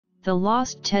The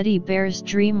Lost Teddy Bear's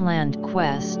Dreamland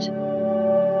Quest.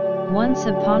 Once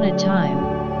upon a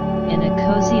time, in a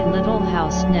cozy little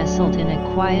house nestled in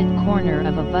a quiet corner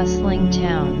of a bustling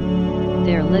town,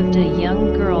 there lived a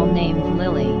young girl named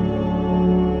Lily.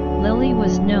 Lily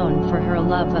was known for her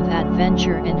love of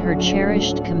adventure and her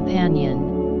cherished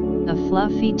companion, a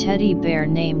fluffy teddy bear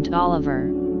named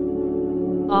Oliver.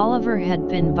 Oliver had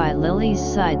been by Lily's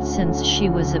side since she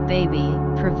was a baby,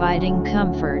 providing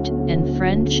comfort and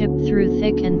friendship through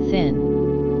thick and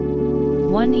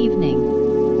thin. One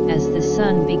evening, as the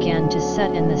sun began to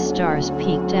set and the stars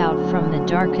peeked out from the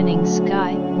darkening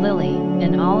sky, Lily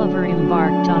and Oliver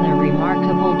embarked on a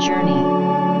remarkable journey.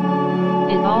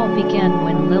 It all began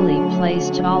when Lily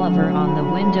placed Oliver on the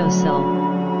windowsill,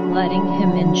 letting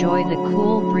him enjoy the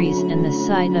cool breeze and the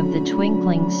sight of the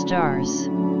twinkling stars.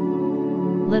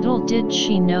 Little did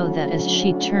she know that as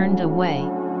she turned away,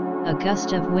 a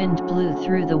gust of wind blew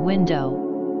through the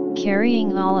window,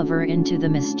 carrying Oliver into the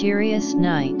mysterious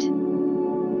night.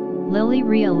 Lily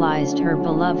realized her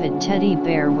beloved teddy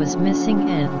bear was missing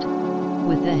and,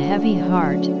 with a heavy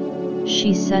heart,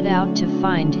 she set out to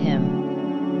find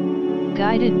him.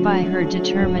 Guided by her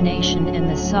determination and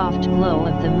the soft glow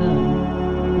of the moon,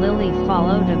 Lily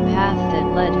followed a path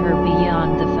that led her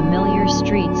beyond the familiar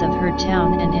streets of her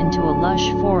town and into a lush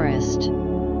forest.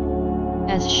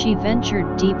 As she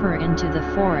ventured deeper into the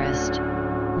forest,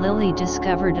 Lily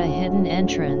discovered a hidden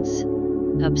entrance,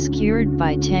 obscured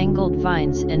by tangled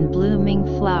vines and blooming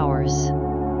flowers.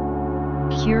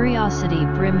 Curiosity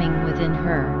brimming within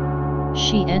her,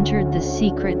 she entered the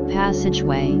secret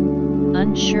passageway,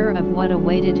 unsure of what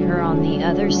awaited her on the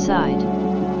other side.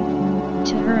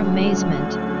 To her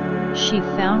amazement, she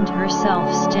found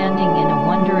herself standing in a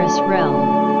wondrous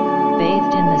realm,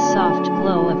 bathed in the soft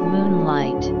glow of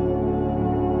moonlight.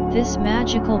 This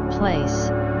magical place,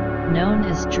 known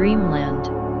as Dreamland,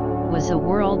 was a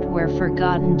world where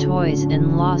forgotten toys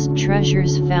and lost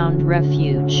treasures found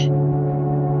refuge.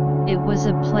 It was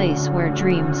a place where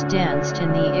dreams danced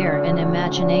in the air and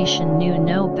imagination knew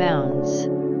no bounds.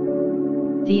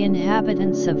 The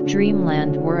inhabitants of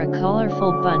Dreamland were a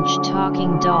colorful bunch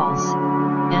talking dolls,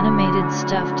 animated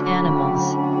stuffed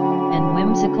animals, and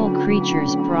whimsical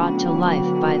creatures brought to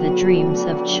life by the dreams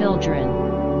of children.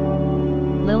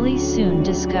 Lily soon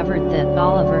discovered that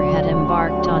Oliver had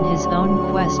embarked on his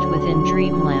own quest within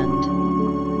Dreamland.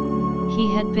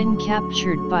 He had been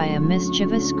captured by a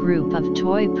mischievous group of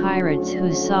toy pirates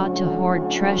who sought to hoard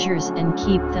treasures and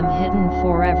keep them hidden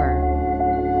forever.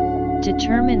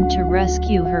 Determined to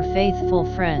rescue her faithful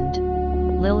friend,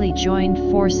 Lily joined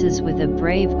forces with a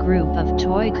brave group of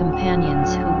toy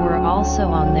companions who were also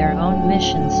on their own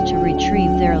missions to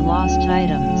retrieve their lost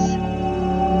items.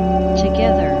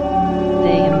 Together,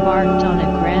 they embarked on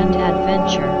a grand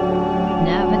adventure,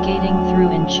 navigating through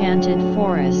enchanted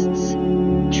forests,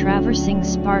 traversing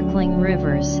sparkling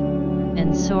rivers,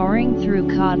 and soaring through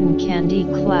cotton candy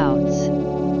clouds.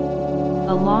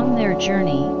 Along their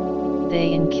journey,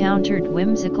 they encountered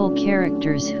whimsical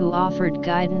characters who offered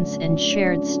guidance and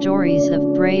shared stories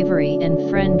of bravery and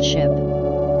friendship.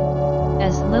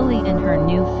 As Lily and her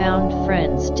newfound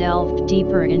friends delved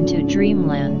deeper into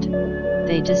Dreamland,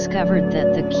 they discovered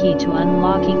that the key to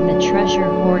unlocking the treasure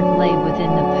hoard lay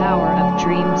within the power of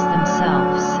dreams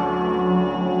themselves.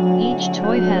 Each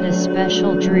toy had a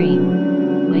special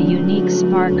dream, a unique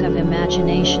spark of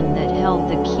imagination that held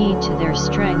the key to their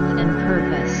strength and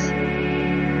purpose.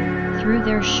 Through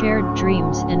their shared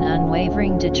dreams and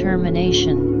unwavering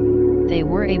determination, they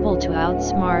were able to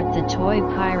outsmart the toy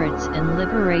pirates and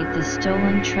liberate the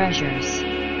stolen treasures.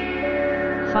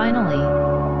 Finally,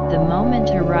 the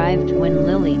moment arrived when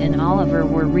Lily and Oliver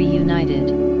were reunited.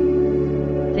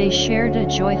 They shared a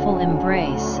joyful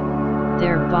embrace,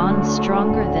 their bond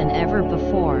stronger than ever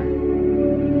before.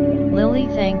 Lily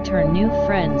thanked her new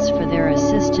friends for their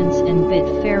assistance and bid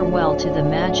farewell to the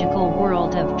magical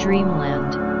world of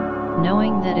Dreamland,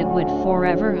 knowing that it would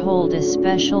forever hold a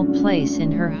special place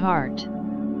in her heart.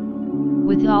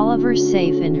 With Oliver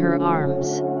safe in her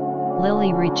arms,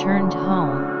 Lily returned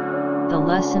home, the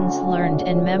lessons learned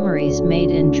and memories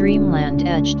made in Dreamland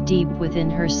etched deep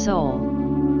within her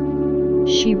soul.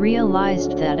 She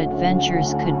realized that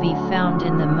adventures could be found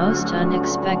in the most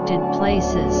unexpected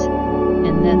places,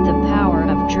 and that the power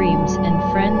of dreams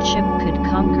and friendship could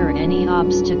conquer any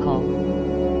obstacle.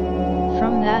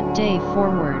 From that day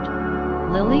forward,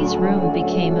 Lily's room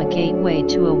became a gateway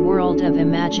to a world of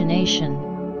imagination,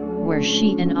 where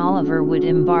she and Oliver would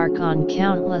embark on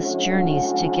countless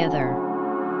journeys together.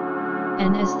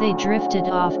 And as they drifted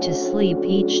off to sleep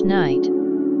each night,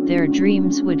 their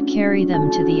dreams would carry them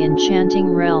to the enchanting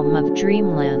realm of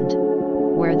Dreamland,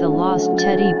 where the lost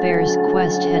teddy bear's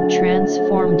quest had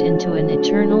transformed into an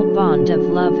eternal bond of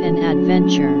love and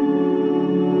adventure.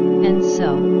 And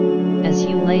so, as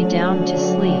you lay down to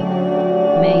sleep,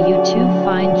 may you too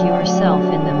find yourself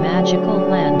in the magical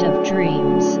land of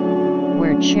dreams,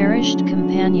 where cherished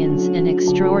companions and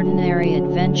extraordinary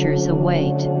adventures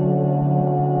await.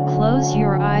 Close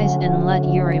your eyes and let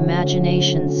your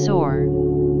imagination soar,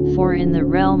 for in the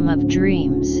realm of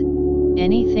dreams,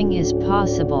 anything is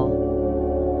possible.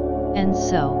 And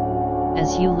so,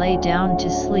 as you lay down to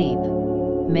sleep,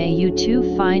 may you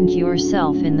too find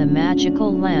yourself in the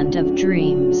magical land of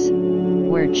dreams,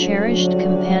 where cherished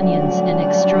companions and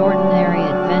extraordinary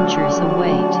adventures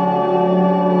await.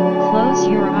 Close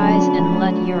your eyes and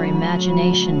let your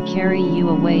imagination carry you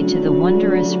away to the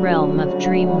wondrous realm of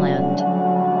Dreamland.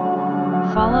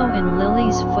 Follow in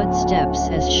Lily's footsteps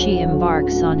as she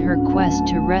embarks on her quest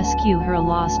to rescue her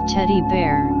lost teddy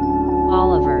bear,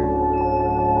 Oliver.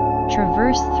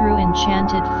 Traverse through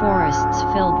enchanted forests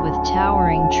filled with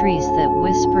towering trees that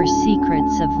whisper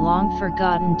secrets of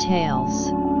long-forgotten tales.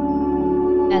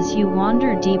 As you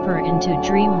wander deeper into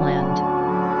Dreamland,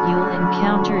 you'll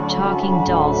encounter talking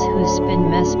dolls who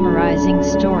spin mesmerizing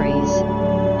stories,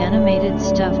 animated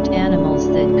stuffed animals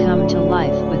that come to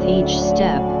life with each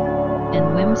step,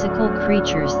 and whimsical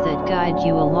creatures that guide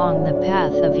you along the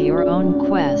path of your own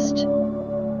quest.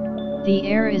 The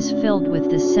air is filled with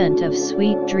the scent of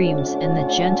sweet dreams and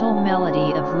the gentle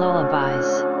melody of lullabies.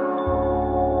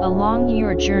 Along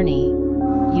your journey,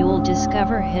 you'll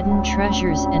discover hidden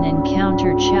treasures and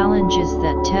encounter challenges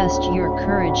that test your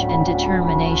courage and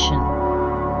determination.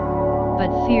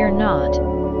 But fear not,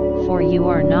 for you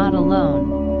are not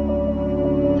alone.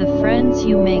 The friends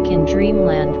you make in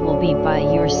Dreamland will be by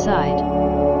your side,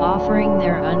 offering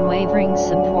their unwavering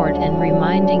support and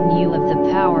reminding you of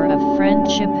the power of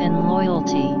friendship and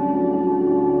loyalty.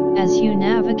 As you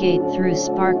navigate through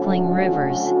sparkling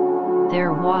rivers,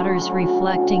 their waters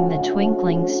reflecting the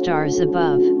twinkling stars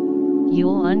above,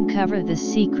 you'll uncover the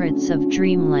secrets of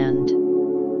Dreamland.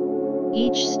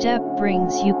 Each step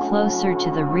brings you closer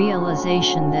to the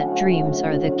realization that dreams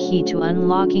are the key to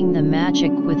unlocking the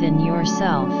magic within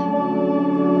yourself.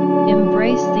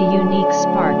 Embrace the unique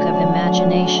spark of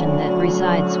imagination that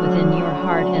resides within your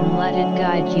heart and let it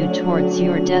guide you towards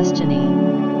your destiny.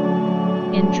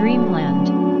 In Dreamland,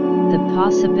 the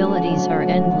possibilities are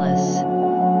endless.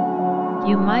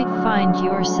 You might find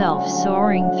yourself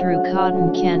soaring through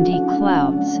cotton candy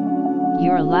clouds,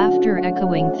 your laughter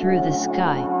echoing through the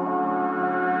sky.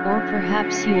 Or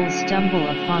perhaps you'll stumble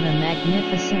upon a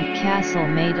magnificent castle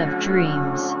made of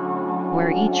dreams, where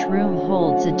each room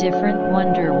holds a different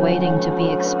wonder waiting to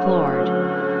be explored.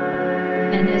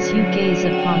 And as you gaze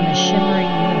upon the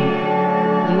shimmering moon,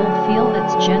 you'll feel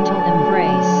its gentle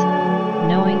embrace,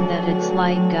 knowing that its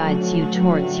light guides you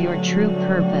towards your true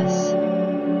purpose.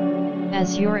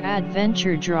 As your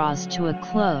adventure draws to a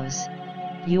close,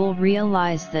 you'll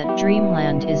realize that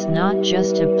Dreamland is not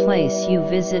just a place you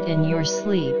visit in your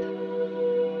sleep.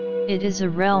 It is a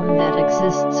realm that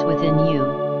exists within you,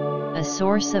 a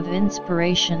source of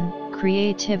inspiration,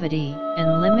 creativity,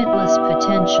 and limitless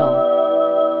potential.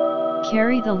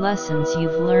 Carry the lessons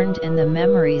you've learned and the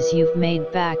memories you've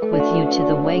made back with you to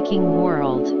the waking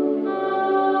world.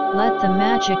 Let the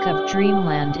magic of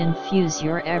Dreamland infuse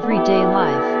your everyday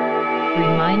life,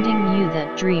 reminding you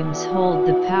that dreams hold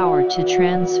the power to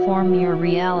transform your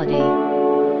reality.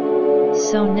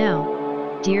 So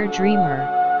now, dear dreamer,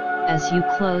 as you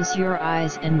close your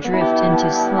eyes and drift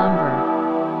into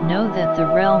slumber, know that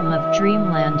the realm of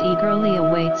Dreamland eagerly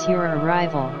awaits your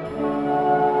arrival.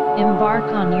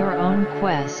 Embark on your own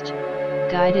quest,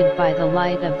 guided by the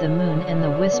light of the moon and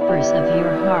the whispers of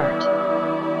your heart.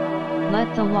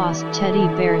 Let the lost teddy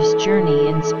bear's journey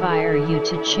inspire you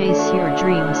to chase your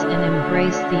dreams and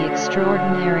embrace the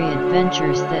extraordinary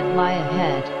adventures that lie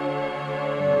ahead.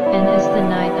 And as the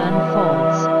night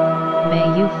unfolds, may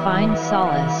you find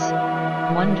solace,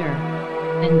 wonder,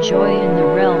 and joy in the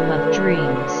realm of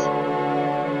dreams.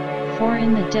 For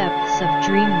in the depths of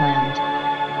Dreamland,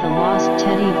 the lost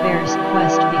teddy bear's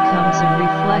quest becomes a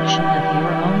reflection of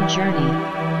your own journey,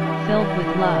 filled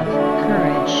with love,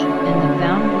 courage, and the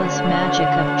boundless magic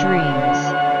of dreams.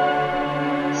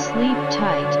 Sleep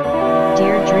tight,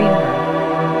 dear dreamer,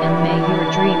 and may your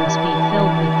dreams be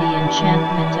filled with the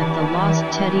enchantment of the lost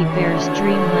teddy bear's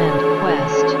Dreamland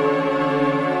quest.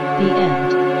 The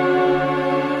end.